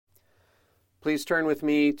Please turn with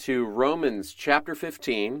me to Romans chapter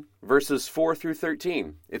 15, verses 4 through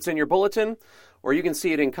 13. It's in your bulletin, or you can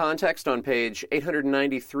see it in context on page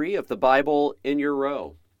 893 of the Bible in your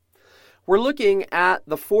row. We're looking at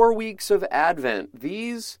the 4 weeks of Advent.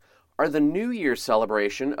 These are the New Year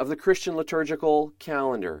celebration of the Christian liturgical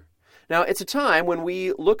calendar. Now, it's a time when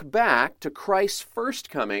we look back to Christ's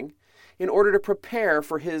first coming in order to prepare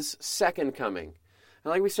for his second coming. And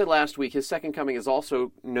like we said last week, his second coming is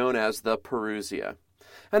also known as the Parousia.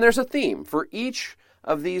 And there's a theme for each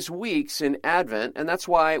of these weeks in Advent, and that's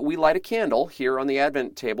why we light a candle here on the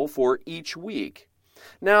Advent table for each week.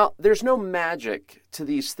 Now, there's no magic to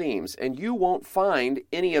these themes, and you won't find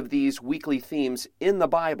any of these weekly themes in the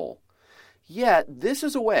Bible. Yet, this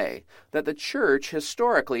is a way that the church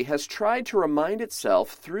historically has tried to remind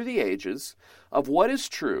itself through the ages of what is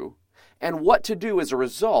true and what to do as a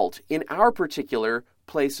result in our particular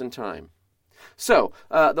place and time. So,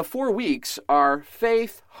 the 4 weeks are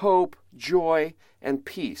faith, hope, joy, and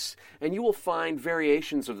peace. And you will find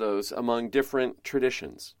variations of those among different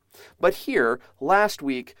traditions. But here, last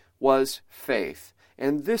week was faith,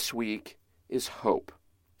 and this week is hope.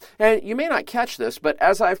 And you may not catch this, but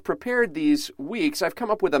as I've prepared these weeks, I've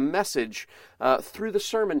come up with a message through the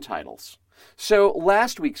sermon titles. So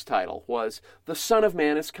last week's title was, The Son of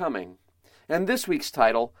Man is Coming. And this week's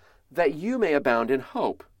title, That You May Abound in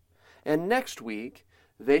Hope. And next week,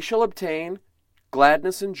 They Shall Obtain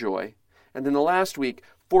Gladness and Joy. And then the last week,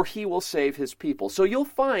 For He Will Save His People. So you'll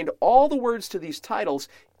find all the words to these titles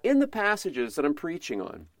in the passages that I'm preaching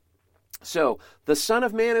on. So, the Son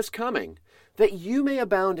of Man is coming, that you may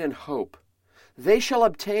abound in hope. They shall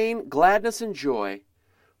obtain gladness and joy,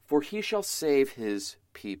 for He shall save His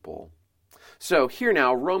people. So here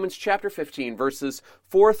now, Romans chapter 15, verses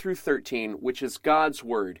 4 through 13, which is God's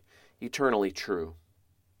word, eternally true.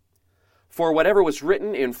 For whatever was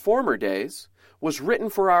written in former days was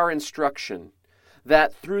written for our instruction,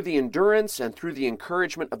 that through the endurance and through the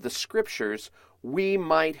encouragement of the Scriptures we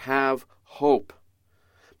might have hope.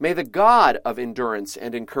 May the God of endurance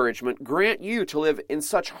and encouragement grant you to live in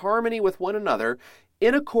such harmony with one another,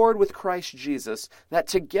 in accord with Christ Jesus, that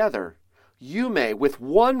together you may with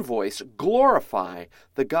one voice glorify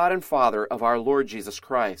the God and Father of our Lord Jesus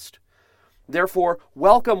Christ. Therefore,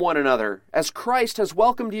 welcome one another, as Christ has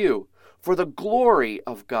welcomed you, for the glory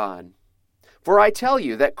of God. For I tell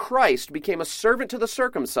you that Christ became a servant to the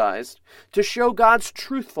circumcised to show God's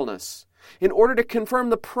truthfulness, in order to confirm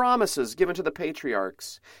the promises given to the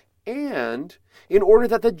patriarchs, and in order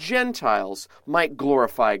that the Gentiles might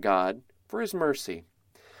glorify God for His mercy.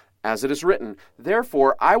 As it is written,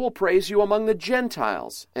 Therefore I will praise you among the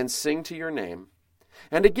Gentiles, and sing to your name.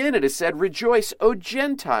 And again it is said, Rejoice, O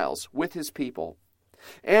Gentiles, with His people.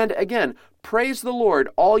 And again, Praise the Lord,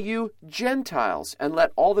 all you Gentiles, and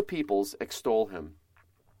let all the peoples extol Him.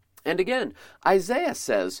 And again, Isaiah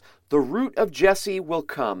says, The root of Jesse will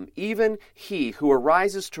come, even he who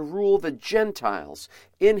arises to rule the Gentiles.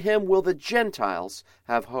 In him will the Gentiles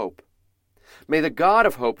have hope. May the God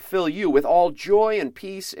of hope fill you with all joy and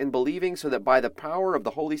peace in believing, so that by the power of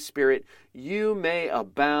the Holy Spirit you may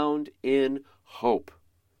abound in hope.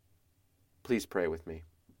 Please pray with me.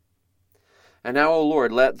 And now, O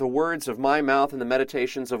Lord, let the words of my mouth and the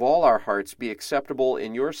meditations of all our hearts be acceptable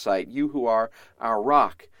in your sight, you who are our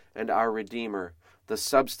rock and our Redeemer, the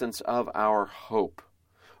substance of our hope.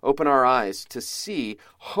 Open our eyes to see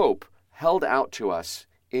hope held out to us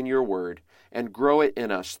in your word, and grow it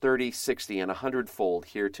in us 30, 60, and 100-fold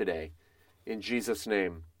here today. In Jesus'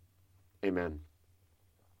 name, amen.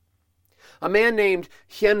 A man named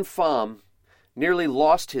Hien Pham nearly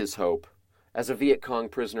lost his hope as a Viet Cong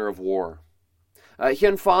prisoner of war.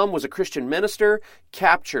 Hien Pham was a Christian minister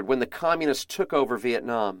captured when the communists took over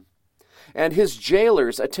Vietnam. And his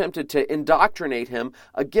jailers attempted to indoctrinate him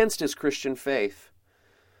against his Christian faith.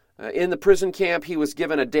 In the prison camp, he was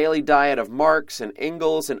given a daily diet of Marx and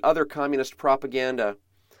Engels and other communist propaganda.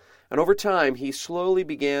 And over time, he slowly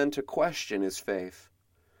began to question his faith.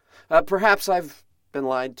 Perhaps I've been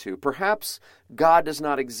lied to. Perhaps God does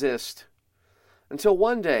not exist. Until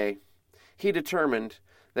one day, he determined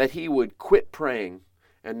that he would quit praying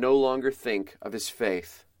and no longer think of his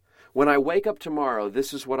faith. When I wake up tomorrow,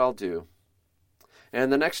 this is what I'll do.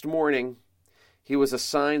 And the next morning, he was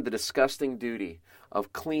assigned the disgusting duty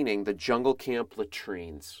of cleaning the jungle camp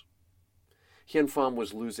latrines. Hien Pham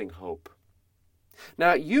was losing hope.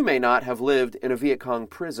 Now, you may not have lived in a Viet Cong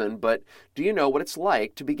prison, but do you know what it's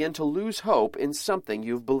like to begin to lose hope in something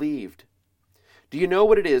you've believed? Do you know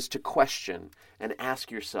what it is to question and ask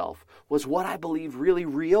yourself, was what I believed really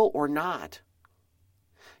real or not?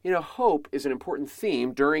 Hope is an important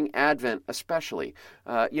theme during Advent especially.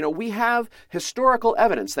 We have historical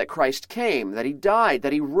evidence that Christ came, that he died,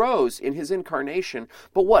 that he rose in his incarnation.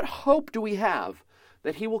 But what hope do we have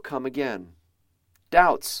that he will come again?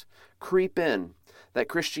 Doubts creep in that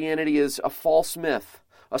Christianity is a false myth,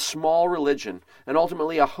 a small religion, and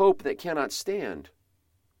ultimately a hope that cannot stand.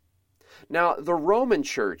 Now, the Roman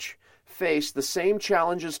church faced the same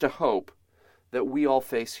challenges to hope that we all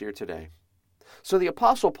face here today. So the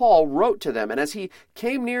Apostle Paul wrote to them, and as he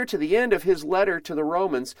came near to the end of his letter to the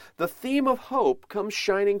Romans, the theme of hope comes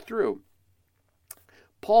shining through.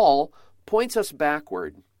 Paul points us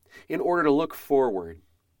backward in order to look forward.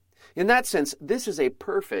 In that sense, this is a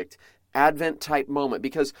perfect Advent-type moment,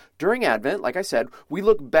 because during Advent, like I said, we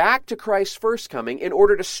look back to Christ's first coming in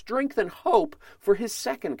order to strengthen hope for his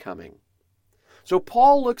second coming. So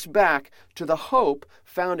Paul looks back to the hope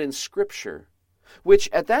found in Scripture, which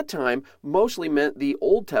at that time mostly meant the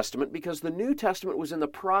Old Testament because the New Testament was in the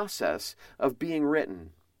process of being written.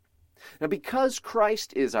 Now, because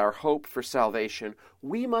Christ is our hope for salvation,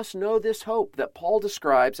 we must know this hope that Paul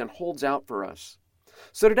describes and holds out for us.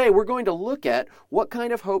 So today we're going to look at what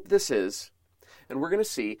kind of hope this is, and we're going to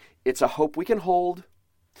see it's a hope we can hold,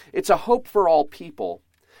 it's a hope for all people,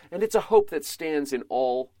 and it's a hope that stands in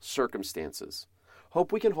all circumstances.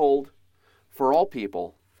 Hope we can hold for all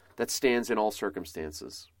people that stands in all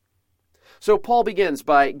circumstances. So Paul begins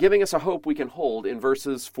by giving us a hope we can hold in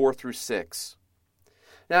verses 4 through 6.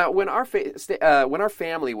 Now, when our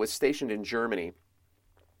family was stationed in Germany,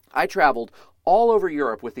 I traveled all over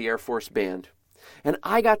Europe with the Air Force Band. And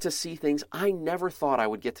I got to see things I never thought I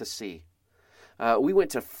would get to see. We went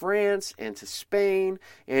to France and to Spain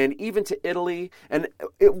and even to Italy. And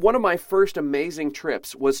one of my first amazing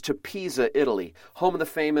trips was to Pisa, Italy, home of the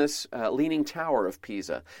famous Leaning Tower of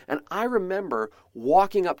Pisa. And I remember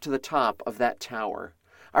walking up to the top of that tower.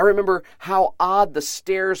 I remember how odd the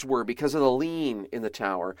stairs were because of the lean in the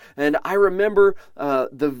tower. And I remember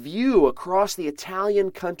the view across the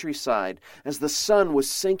Italian countryside as the sun was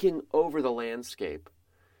sinking over the landscape.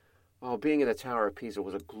 Oh, being in the Tower of Pisa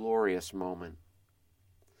was a glorious moment.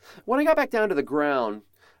 When I got back down to the ground,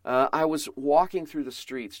 I was walking through the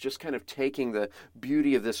streets, just kind of taking the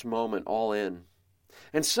beauty of this moment all in.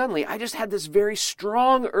 And suddenly, I just had this very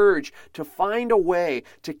strong urge to find a way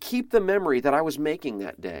to keep the memory that I was making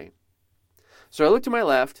that day. So I looked to my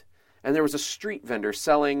left, and there was a street vendor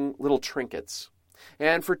selling little trinkets.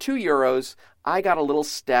 And for €2, I got a little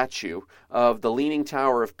statue of the Leaning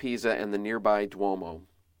Tower of Pisa and the nearby Duomo.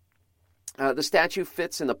 The statue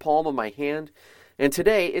fits in the palm of my hand, and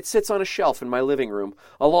today it sits on a shelf in my living room,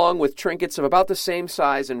 along with trinkets of about the same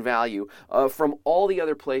size and value from all the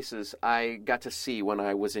other places I got to see when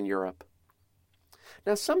I was in Europe.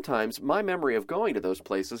 Now, sometimes my memory of going to those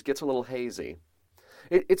places gets a little hazy.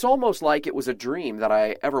 It's almost like it was a dream that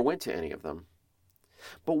I ever went to any of them.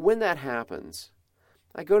 But when that happens,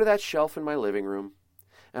 I go to that shelf in my living room,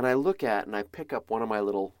 and I look at and I pick up one of my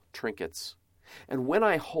little trinkets. And when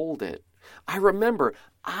I hold it, I remember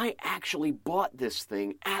I actually bought this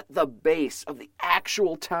thing at the base of the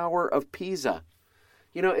actual Tower of Pisa.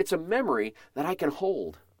 It's a memory that I can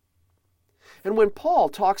hold. And when Paul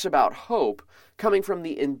talks about hope coming from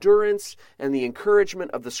the endurance and the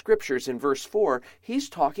encouragement of the Scriptures in verse 4, he's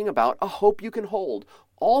talking about a hope you can hold,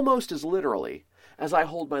 almost as literally as I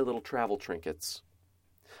hold my little travel trinkets.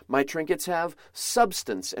 My trinkets have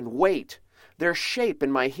substance and weight. Their shape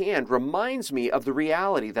in my hand reminds me of the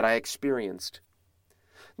reality that I experienced.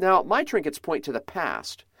 Now, my trinkets point to the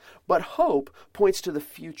past, but hope points to the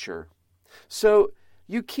future. So,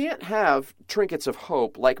 you can't have trinkets of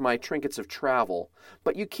hope like my trinkets of travel,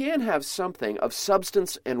 but you can have something of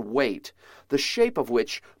substance and weight, the shape of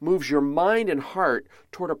which moves your mind and heart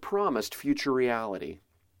toward a promised future reality.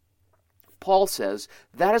 Paul says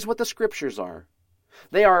that is what the Scriptures are.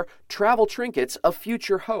 They are travel trinkets of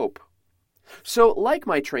future hope. So, like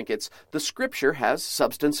my trinkets, the Scripture has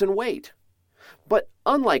substance and weight. But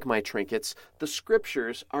unlike my trinkets, the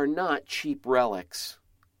Scriptures are not cheap relics.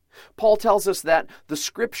 Paul tells us that the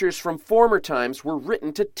Scriptures from former times were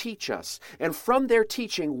written to teach us, and from their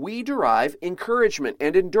teaching we derive encouragement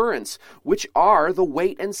and endurance, which are the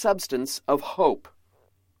weight and substance of hope.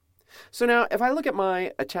 So now, if I look at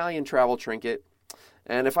my Italian travel trinket,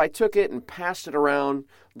 and if I took it and passed it around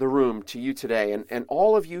the room to you today, and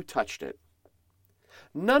all of you touched it,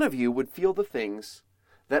 none of you would feel the things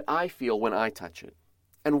that I feel when I touch it.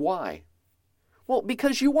 And why? Well,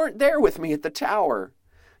 because you weren't there with me at the tower.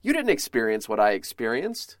 You didn't experience what I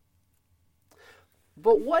experienced.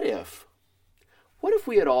 But what if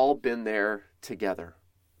we had all been there together?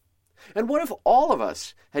 And what if all of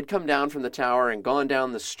us had come down from the tower and gone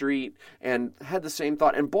down the street and had the same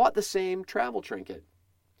thought and bought the same travel trinket?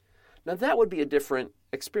 Now that would be a different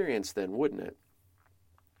experience then, wouldn't it?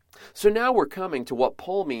 So now we're coming to what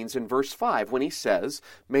Paul means in verse 5 when he says,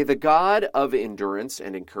 "May the God of endurance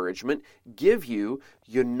and encouragement give you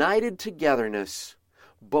united togetherness,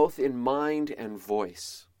 both in mind and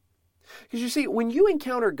voice." Because you see, when you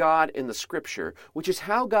encounter God in the Scripture, which is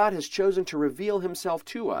how God has chosen to reveal himself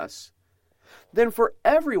to us, then for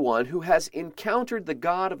everyone who has encountered the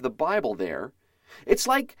God of the Bible there, it's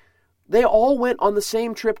like they all went on the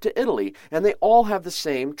same trip to Italy, and they all have the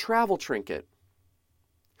same travel trinket.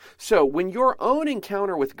 So when your own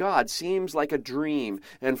encounter with God seems like a dream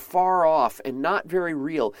and far off and not very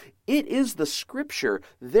real, it is the Scripture,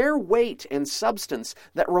 their weight and substance,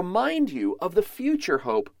 that remind you of the future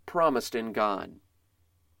hope promised in God.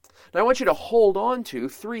 Now I want you to hold on to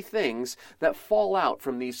three things that fall out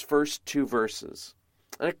from these first two verses.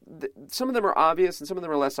 Some of them are obvious and some of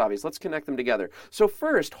them are less obvious. Let's connect them together. So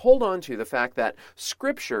first, hold on to the fact that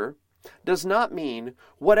Scripture does not mean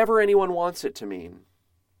whatever anyone wants it to mean.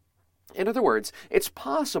 In other words, it's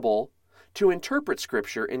possible to interpret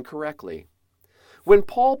Scripture incorrectly. When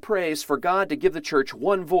Paul prays for God to give the church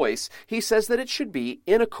one voice, he says that it should be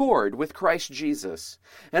in accord with Christ Jesus,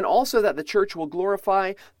 and also that the church will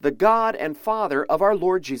glorify the God and Father of our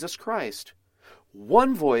Lord Jesus Christ.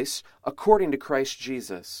 One voice according to Christ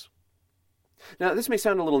Jesus. Now, this may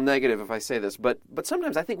sound a little negative if I say this, but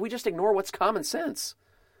sometimes I think we just ignore what's common sense.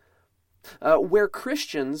 Where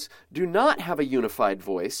Christians do not have a unified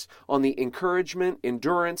voice on the encouragement,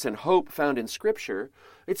 endurance, and hope found in Scripture,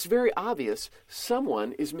 it's very obvious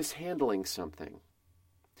someone is mishandling something.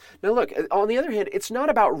 Now look, on the other hand, it's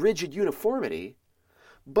not about rigid uniformity,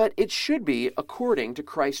 but it should be according to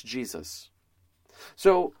Christ Jesus.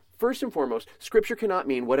 So, first and foremost, Scripture cannot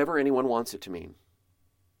mean whatever anyone wants it to mean.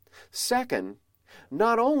 Second,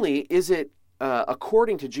 not only is it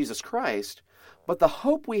according to Jesus Christ, but the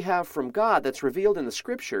hope we have from God that's revealed in the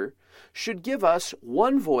Scripture should give us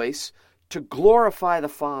one voice to glorify the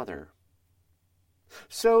Father.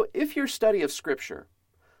 So if your study of Scripture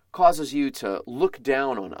causes you to look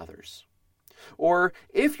down on others, or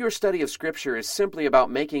if your study of Scripture is simply about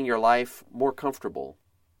making your life more comfortable,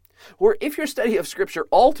 or if your study of Scripture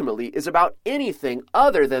ultimately is about anything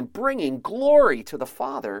other than bringing glory to the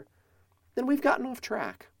Father, then we've gotten off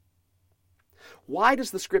track. Why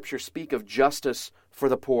does the Scripture speak of justice for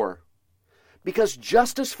the poor? Because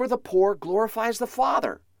justice for the poor glorifies the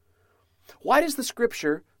Father. Why does the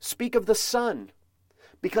Scripture speak of the Son?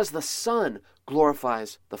 Because the Son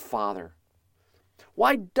glorifies the Father.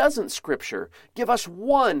 Why doesn't Scripture give us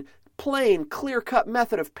one plain, clear-cut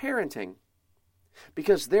method of parenting?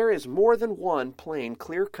 Because there is more than one plain,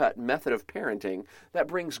 clear-cut method of parenting that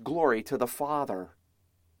brings glory to the Father.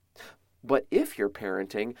 But if your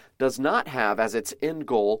parenting does not have as its end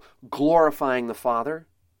goal glorifying the Father,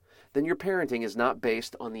 then your parenting is not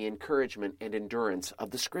based on the encouragement and endurance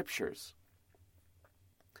of the Scriptures.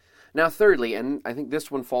 Now thirdly, and I think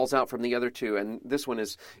this one falls out from the other two, and this one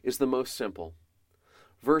is the most simple.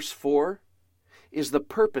 Verse 4 is the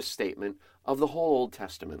purpose statement of the whole Old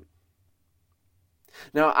Testament.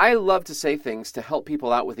 Now, I love to say things to help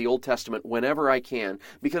people out with the Old Testament whenever I can,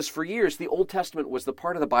 because for years, the Old Testament was the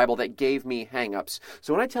part of the Bible that gave me hang-ups.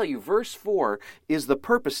 So when I tell you verse 4 is the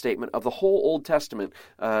purpose statement of the whole Old Testament,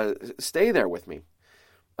 stay there with me.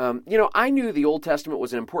 I knew the Old Testament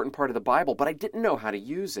was an important part of the Bible, but I didn't know how to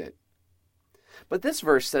use it. But this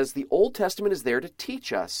verse says the Old Testament is there to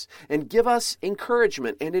teach us and give us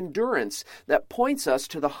encouragement and endurance that points us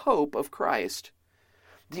to the hope of Christ.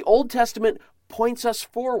 The Old Testament points us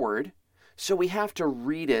forward, so we have to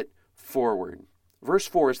read it forward. Verse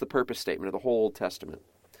 4 is the purpose statement of the whole Old Testament.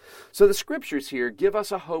 So the Scriptures here give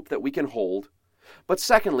us a hope that we can hold, but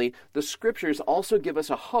secondly, the Scriptures also give us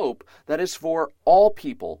a hope that is for all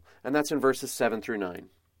people, and that's in verses 7 through 9.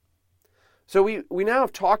 So we now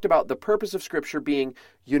have talked about the purpose of Scripture being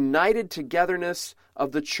united togetherness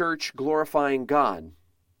of the church glorifying God.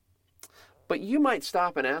 But you might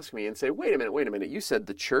stop and ask me and say, wait a minute, you said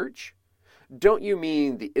the church? Don't you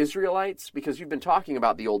mean the Israelites? Because you've been talking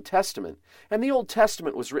about the Old Testament, and the Old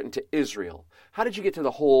Testament was written to Israel. How did you get to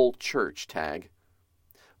the whole church, Tag?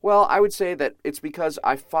 Well, I would say that it's because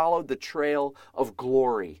I followed the trail of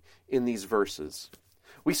glory in these verses.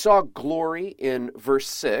 We saw glory in verse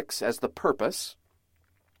 6 as the purpose,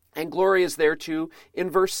 and glory is there too in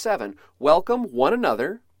verse 7. Welcome one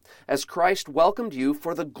another as Christ welcomed you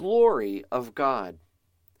for the glory of God.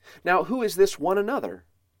 Now, who is this one another?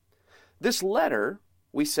 This letter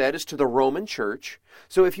we said, is to the Roman church.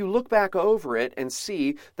 So if you look back over it and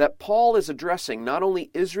see that Paul is addressing not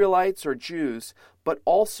only Israelites or Jews, but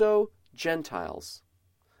also Gentiles.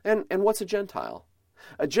 And what's a Gentile?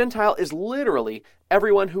 A Gentile is literally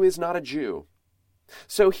everyone who is not a Jew.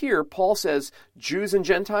 So here, Paul says, Jews and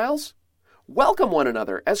Gentiles, welcome one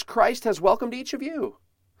another as Christ has welcomed each of you.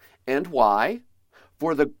 And why?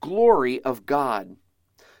 For the glory of God.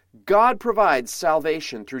 God provides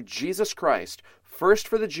salvation through Jesus Christ, first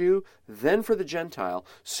for the Jew, then for the Gentile.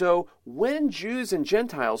 So when Jews and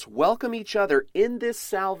Gentiles welcome each other in this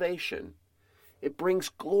salvation, it brings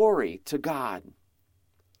glory to God.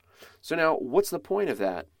 So now, what's the point of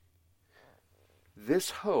that? This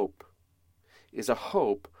hope is a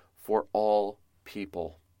hope for all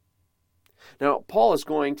people. Now, Paul is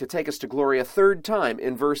going to take us to glory a third time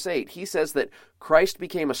in verse 8. He says that Christ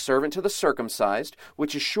became a servant to the circumcised,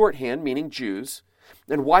 which is shorthand, meaning Jews.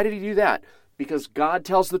 And why did he do that? Because God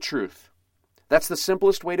tells the truth. That's the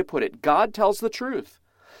simplest way to put it. God tells the truth.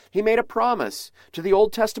 He made a promise to the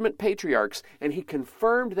Old Testament patriarchs, and he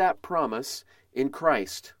confirmed that promise in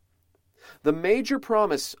Christ. The major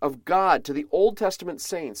promise of God to the Old Testament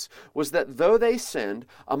saints was that though they sinned,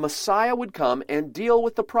 a Messiah would come and deal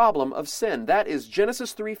with the problem of sin. That is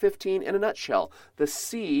Genesis 3:15 in a nutshell. The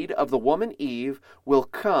seed of the woman Eve will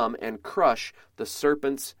come and crush the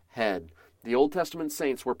serpent's head. The Old Testament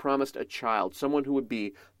saints were promised a child, someone who would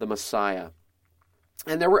be the Messiah.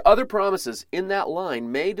 And there were other promises in that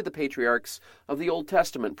line made to the patriarchs of the Old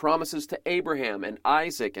Testament, promises to Abraham and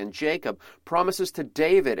Isaac and Jacob, promises to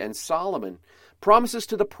David and Solomon, promises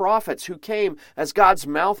to the prophets who came as God's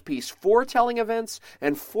mouthpiece, foretelling events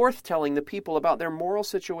and forthtelling the people about their moral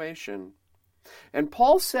situation. And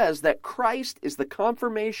Paul says that Christ is the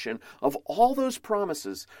confirmation of all those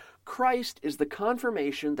promises. Christ is the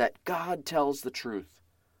confirmation that God tells the truth.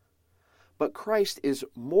 But Christ is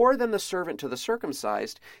more than the servant to the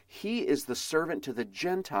circumcised. He is the servant to the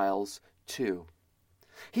Gentiles too.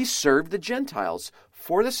 He served the Gentiles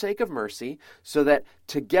for the sake of mercy, so that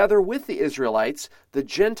together with the Israelites, the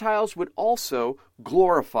Gentiles would also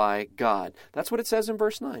glorify God. That's what it says in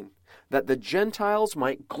verse 9, that the Gentiles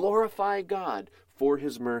might glorify God for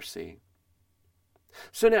his mercy.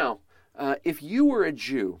 So now, if you were a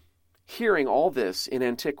Jew, hearing all this in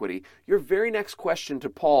antiquity, your very next question to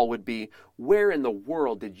Paul would be, where in the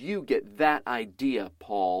world did you get that idea,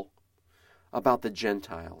 Paul, about the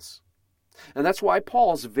Gentiles? And that's why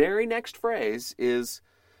Paul's very next phrase is,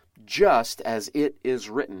 just as it is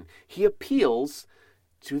written. He appeals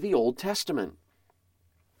to the Old Testament.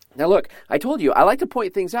 Now look, I told you, I like to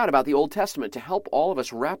point things out about the Old Testament to help all of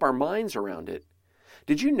us wrap our minds around it.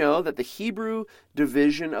 Did you know that the Hebrew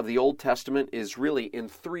division of the Old Testament is really in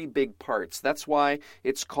three big parts? That's why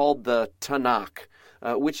it's called the Tanakh,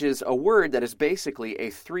 which is a word that is basically a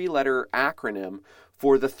three-letter acronym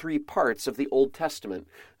for the three parts of the Old Testament.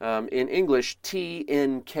 In English,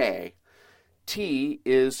 TNK. T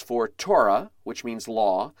is for Torah, which means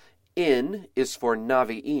law. N is for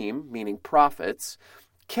Navi'im, meaning prophets.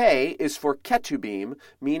 K is for Ketubim,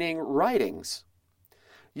 meaning writings.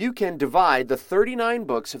 You can divide the 39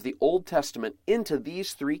 books of the Old Testament into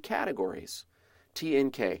these three categories. T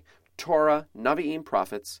and K, Torah, Navi'im,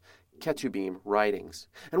 prophets, Ketubim, writings.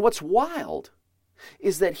 And what's wild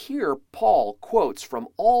is that here Paul quotes from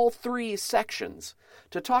all three sections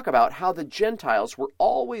to talk about how the Gentiles were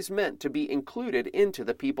always meant to be included into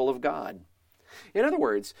the people of God. In other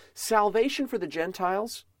words, salvation for the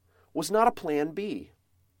Gentiles was not a plan B.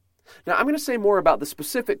 Now, I'm going to say more about the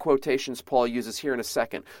specific quotations Paul uses here in a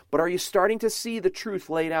second, but are you starting to see the truth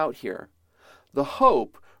laid out here? The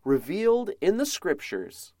hope revealed in the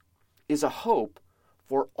Scriptures is a hope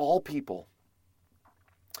for all people.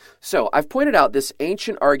 So, I've pointed out this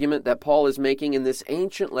ancient argument that Paul is making in this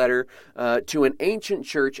ancient letter to an ancient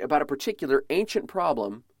church about a particular ancient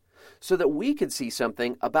problem, so that we could see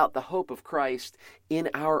something about the hope of Christ in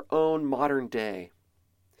our own modern day.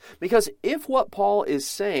 Because if what Paul is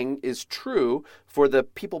saying is true for the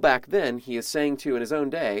people back then, he is saying to in his own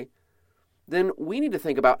day, then we need to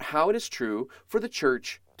think about how it is true for the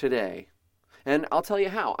church today. And I'll tell you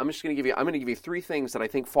how. I'm going to give you three things that I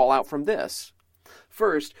think fall out from this.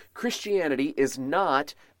 First, Christianity is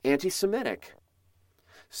not anti-Semitic.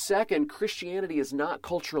 Second, Christianity is not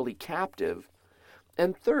culturally captive.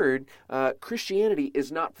 And third, Christianity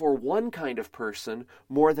is not for one kind of person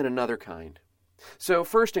more than another kind. So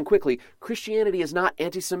first and quickly, Christianity is not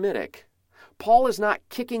anti-Semitic. Paul is not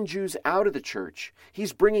kicking Jews out of the church.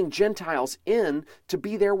 He's bringing Gentiles in to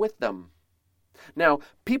be there with them. Now,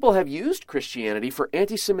 people have used Christianity for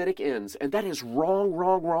anti-Semitic ends, and that is wrong,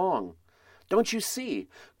 wrong, wrong. Don't you see?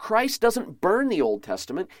 Christ doesn't burn the Old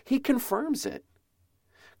Testament. He confirms it.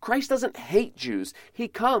 Christ doesn't hate Jews. He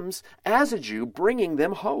comes as a Jew, bringing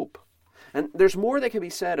them hope. And there's more that can be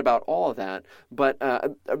said about all of that, but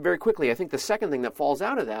very quickly, I think the second thing that falls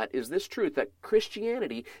out of that is this truth that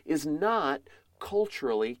Christianity is not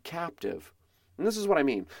culturally captive. And this is what I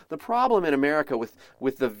mean. The problem in America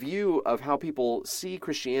with the view of how people see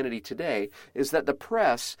Christianity today is that the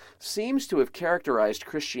press seems to have characterized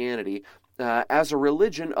Christianity as a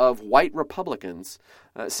religion of white Republicans,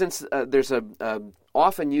 since there's a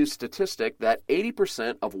often used statistic that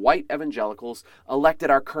 80% of white evangelicals elected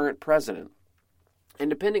our current president. And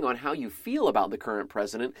depending on how you feel about the current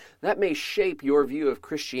president, that may shape your view of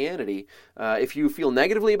Christianity. If you feel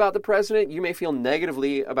negatively about the president, you may feel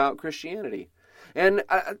negatively about Christianity. And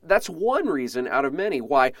that's one reason out of many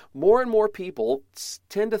why more and more people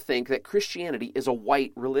tend to think that Christianity is a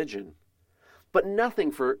white religion. But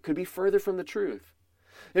nothing could be further from the truth.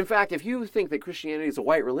 In fact, if you think that Christianity is a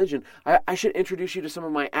white religion, I should introduce you to some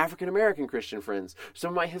of my African-American Christian friends, some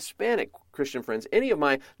of my Hispanic Christian friends, any of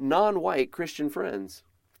my non-white Christian friends.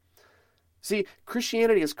 See,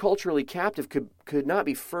 Christianity as culturally captive could not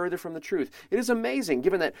be further from the truth. It is amazing,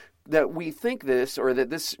 given that we think this, or that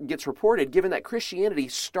this gets reported, given that Christianity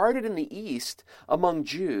started in the East among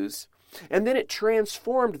Jews, and then it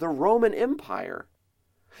transformed the Roman Empire.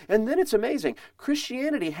 And then it's amazing.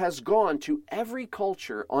 Christianity has gone to every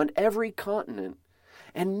culture on every continent,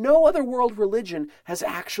 and no other world religion has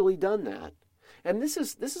actually done that. And this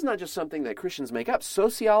is not just something that Christians make up.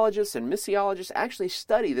 Sociologists and missiologists actually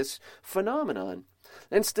study this phenomenon.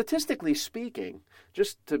 And statistically speaking,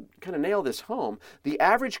 just to kind of nail this home, the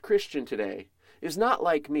average Christian today is not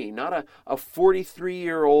like me, not a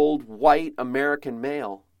 43-year-old white American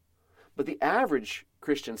male. But the average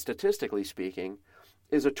Christian, statistically speaking,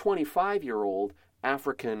 is a 25-year-old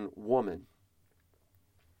African woman.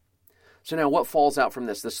 So now what falls out from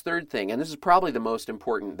this? This third thing, and this is probably the most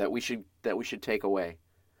important that we should take away.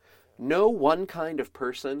 No one kind of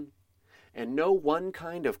person and no one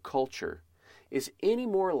kind of culture is any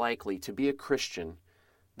more likely to be a Christian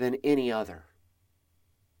than any other.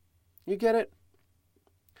 You get it?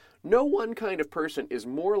 No one kind of person is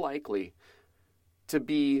more likely to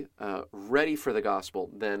be ready for the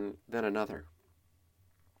gospel than another.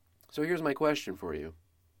 So here's my question for you.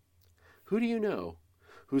 Who do you know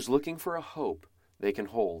who's looking for a hope they can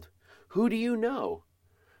hold? Who do you know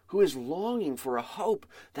who is longing for a hope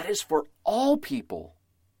that is for all people?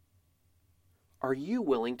 Are you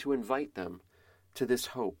willing to invite them to this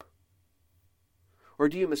hope? Or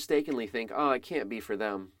do you mistakenly think, it can't be for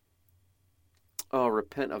them? Oh,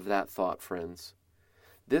 repent of that thought, friends.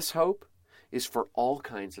 This hope is for all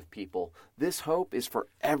kinds of people. This hope is for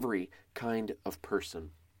every kind of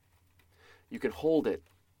person. You can hold it.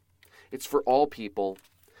 It's for all people,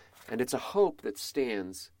 and it's a hope that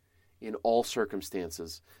stands in all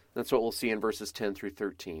circumstances. That's what we'll see in verses 10 through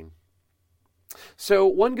 13. So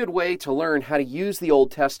one good way to learn how to use the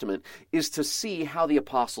Old Testament is to see how the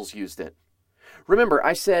apostles used it. Remember,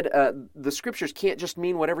 I said the Scriptures can't just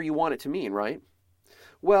mean whatever you want it to mean, right?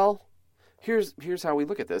 Well, here's how we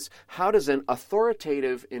look at this. How does an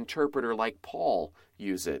authoritative interpreter like Paul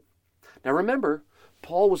use it? Now remember,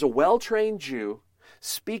 Paul was a well-trained Jew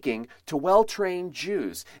speaking to well-trained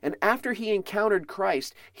Jews. And after he encountered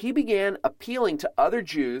Christ, he began appealing to other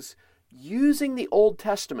Jews using the Old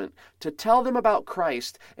Testament to tell them about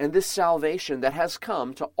Christ and this salvation that has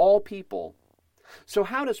come to all people. So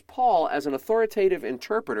how does Paul, as an authoritative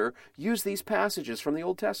interpreter, use these passages from the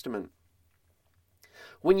Old Testament?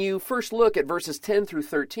 When you first look at verses 10 through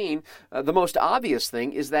 13, the most obvious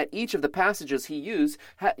thing is that each of the passages he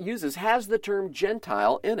uses has the term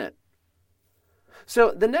Gentile in it.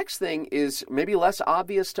 So the next thing is maybe less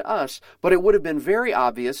obvious to us, but it would have been very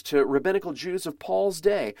obvious to rabbinical Jews of Paul's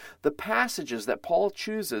day. The passages that Paul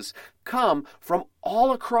chooses come from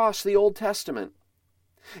all across the Old Testament.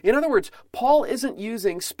 In other words, Paul isn't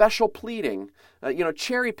using special pleading,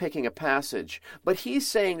 cherry-picking a passage, but he's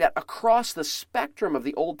saying that across the spectrum of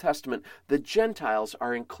the Old Testament, the Gentiles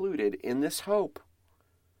are included in this hope.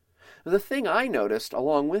 The thing I noticed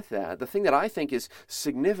along with that, the thing that I think is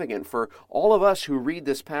significant for all of us who read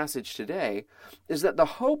this passage today, is that the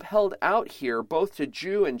hope held out here, both to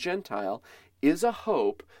Jew and Gentile, is a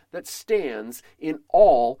hope that stands in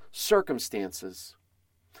all circumstances.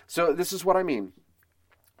 So this is what I mean.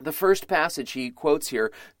 The first passage he quotes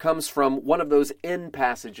here comes from one of those N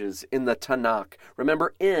passages in the Tanakh.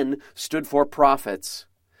 Remember, N stood for prophets.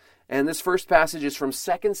 And this first passage is from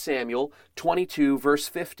 2 Samuel 22, verse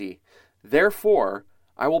 50. Therefore,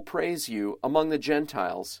 I will praise you among the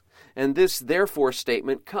Gentiles. And this therefore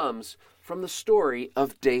statement comes from the story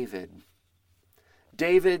of David.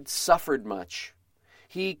 David suffered much.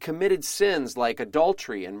 He committed sins like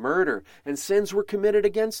adultery and murder, and sins were committed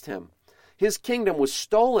against him. His kingdom was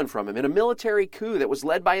stolen from him in a military coup that was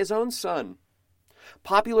led by his own son.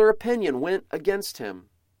 Popular opinion went against him.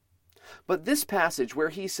 But this passage where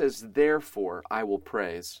he says, "Therefore I will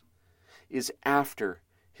praise," is after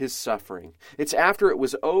his suffering. It's after it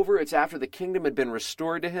was over. It's after the kingdom had been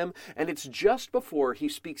restored to him. And it's just before he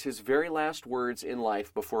speaks his very last words in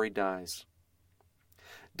life before he dies.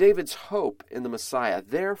 David's hope in the Messiah,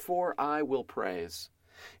 "Therefore I will praise,"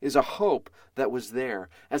 is a hope that was there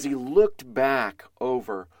as he looked back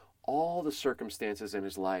over all the circumstances in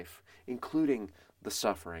his life, including the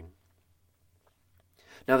suffering.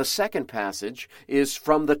 Now, the second passage is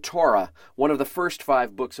from the Torah, one of the first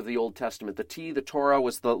 5 books of the Old Testament. The Torah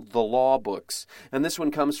was the law books. And this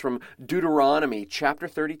one comes from Deuteronomy chapter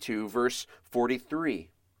 32, verse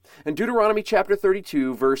 43. And Deuteronomy chapter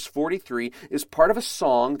 32, verse 43 is part of a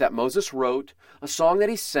song that Moses wrote, a song that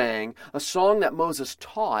he sang, a song that Moses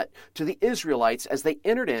taught to the Israelites as they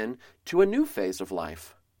entered into a new phase of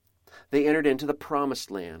life. They entered into the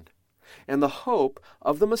promised land. And the hope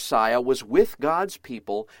of the Messiah was with God's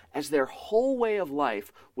people as their whole way of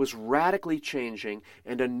life was radically changing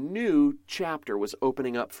and a new chapter was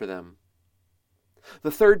opening up for them.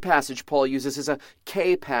 The third passage Paul uses is a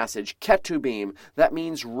K passage, ketubim, that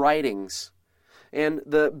means writings. And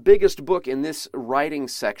the biggest book in this writing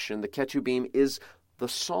section, the ketubim, is the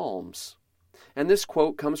Psalms. And this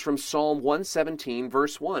quote comes from Psalm 117,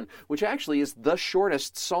 verse 1, which actually is the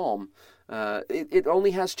shortest psalm. It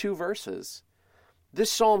only has 2 verses. This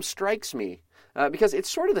psalm strikes me because it's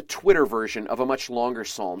sort of the Twitter version of a much longer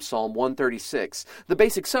psalm, Psalm 136, the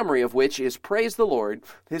basic summary of which is, "Praise the Lord,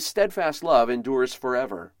 His steadfast love endures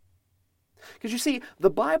forever." Because you see, the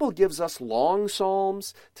Bible gives us long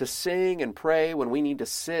psalms to sing and pray when we need to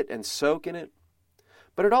sit and soak in it.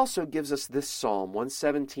 But it also gives us this Psalm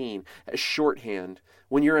 117 as shorthand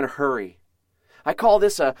when you're in a hurry. I call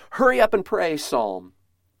this a hurry up and pray psalm.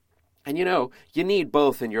 And you need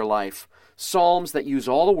both in your life. Psalms that use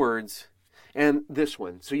all the words, and this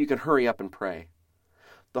one, so you can hurry up and pray.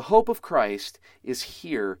 The hope of Christ is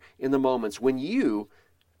here in the moments when you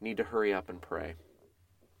need to hurry up and pray.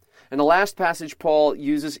 And the last passage Paul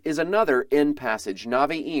uses is another in passage,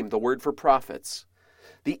 Navi'im, the word for prophets.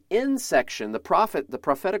 The in section, the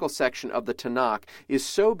prophetical section of the Tanakh is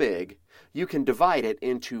so big, you can divide it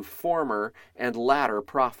into former and latter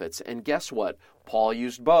prophets. And guess what? Paul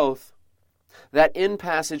used both. That in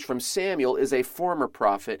passage from Samuel is a former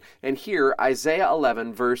prophet, and here Isaiah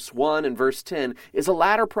 11, verse 1 and verse 10 is a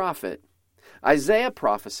latter prophet. Isaiah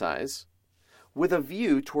prophesies with a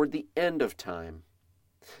view toward the end of time.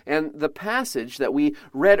 And the passage that we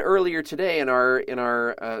read earlier today in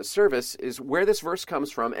our service is where this verse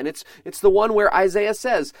comes from, and it's the one where Isaiah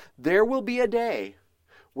says, "There will be a day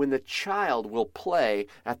when the child will play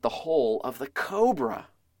at the hole of the cobra."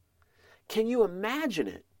 Can you imagine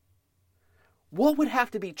it? What would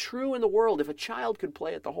have to be true in the world if a child could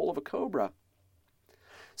play at the hole of a cobra?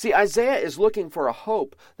 See, Isaiah is looking for a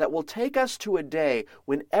hope that will take us to a day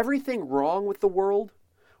when everything wrong with the world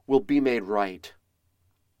will be made right.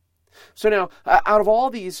 So now, out of all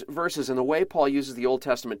these verses and the way Paul uses the Old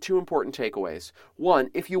Testament, 2 important takeaways. One,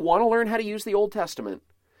 if you want to learn how to use the Old Testament,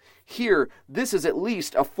 this is at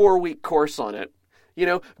least a 4-week course on it.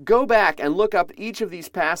 Go back and look up each of these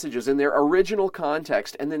passages in their original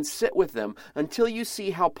context and then sit with them until you see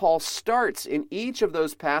how Paul starts in each of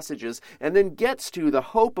those passages and then gets to the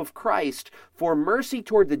hope of Christ for mercy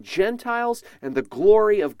toward the Gentiles and the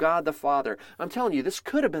glory of God the Father. I'm telling you, this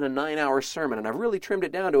could have been a 9-hour sermon, and I've really trimmed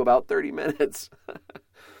it down to about 30 minutes.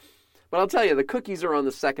 But I'll tell you, the cookies are on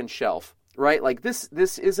the second shelf, right? Like this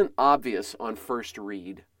isn't obvious on first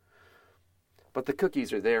read. But the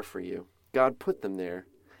cookies are there for you. God put them there,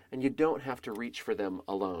 and you don't have to reach for them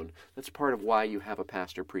alone. That's part of why you have a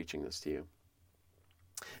pastor preaching this to you.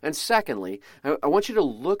 And secondly, I want you to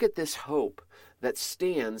look at this hope that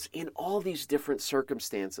stands in all these different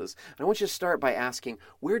circumstances. I want you to start by asking,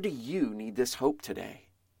 where do you need this hope today?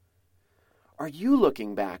 Are you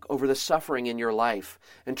looking back over the suffering in your life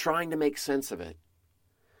and trying to make sense of it?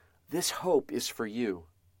 This hope is for you.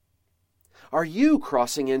 Are you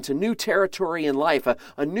crossing into new territory in life,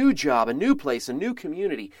 a new job, a new place, a new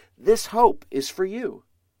community? This hope is for you.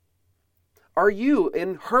 Are you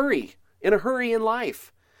in a hurry in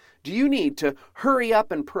life? Do you need to hurry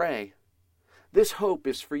up and pray? This hope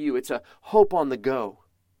is for you. It's a hope on the go.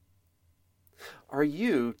 Are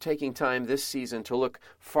you taking time this season to look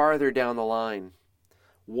farther down the line,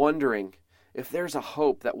 wondering if there's a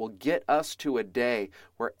hope that will get us to a day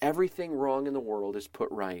where everything wrong in the world is put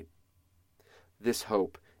right, this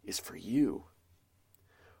hope is for you.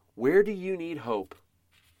 Where do you need hope?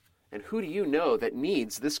 And who do you know that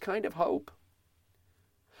needs this kind of hope?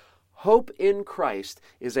 Hope in Christ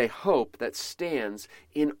is a hope that stands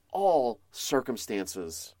in all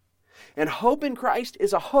circumstances. And hope in Christ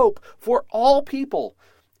is a hope for all people.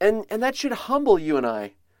 And that should humble you and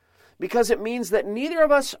I, because it means that neither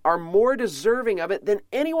of us are more deserving of it than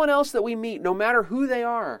anyone else that we meet, no matter who they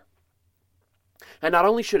are. And not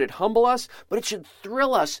only should it humble us, but it should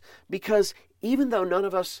thrill us, because even though none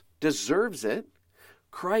of us deserves it,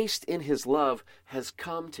 Christ in his love has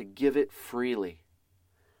come to give it freely.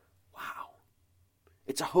 Wow.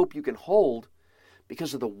 It's a hope you can hold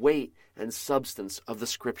because of the weight and substance of the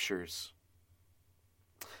Scriptures.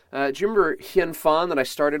 Do you remember Hien Fan that I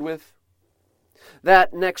started with?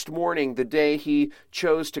 That next morning, the day he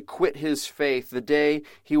chose to quit his faith, the day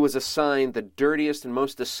he was assigned the dirtiest and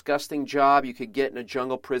most disgusting job you could get in a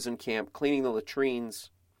jungle prison camp, cleaning the latrines.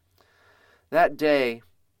 That day,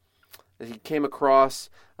 as he came across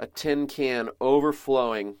a tin can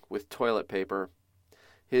overflowing with toilet paper,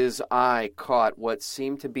 his eye caught what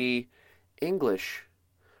seemed to be English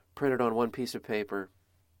printed on one piece of paper.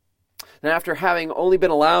 And after having only been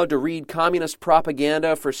allowed to read communist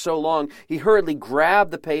propaganda for so long, he hurriedly grabbed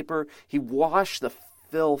the paper, he washed the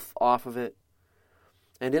filth off of it,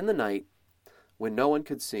 and in the night, when no one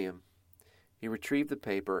could see him, he retrieved the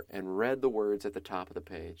paper and read the words at the top of the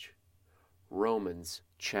page. Romans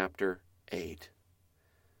chapter 8.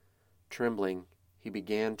 Trembling, he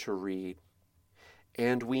began to read.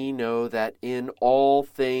 And we know that in all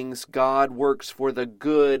things God works for the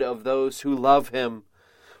good of those who love him.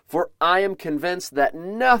 For I am convinced that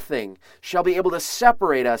nothing shall be able to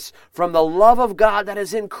separate us from the love of God that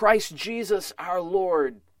is in Christ Jesus our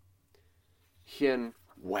Lord. Hien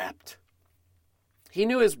wept. He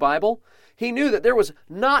knew his Bible. He knew that there was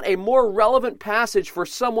not a more relevant passage for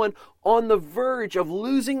someone on the verge of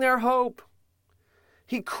losing their hope.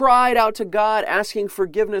 He cried out to God asking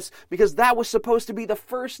forgiveness because that was supposed to be the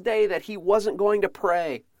first day that he wasn't going to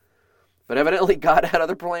pray. But evidently God had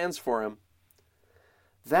other plans for him.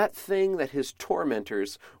 That thing that his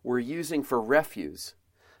tormentors were using for refuse,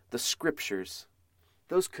 the Scriptures,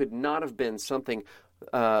 those could not have been something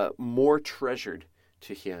more treasured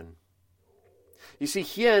to Hien. You see,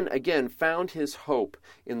 Hien, again, found his hope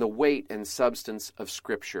in the weight and substance of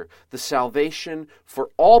Scripture, the salvation for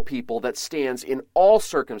all people that stands in all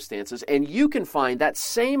circumstances, and you can find that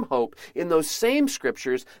same hope in those same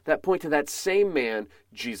Scriptures that point to that same man,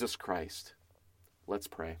 Jesus Christ. Let's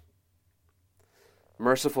pray.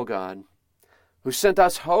 Merciful God, who sent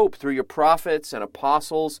us hope through your prophets and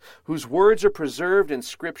apostles, whose words are preserved in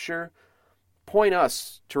Scripture, point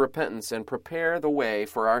us to repentance and prepare the way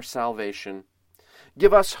for our salvation.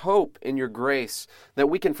 Give us hope in your grace that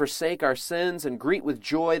we can forsake our sins and greet with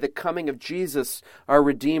joy the coming of Jesus, our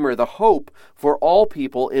Redeemer, the hope for all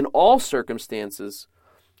people in all circumstances,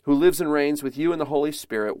 who lives and reigns with you in the Holy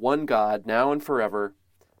Spirit, one God, now and forever.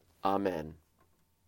 Amen.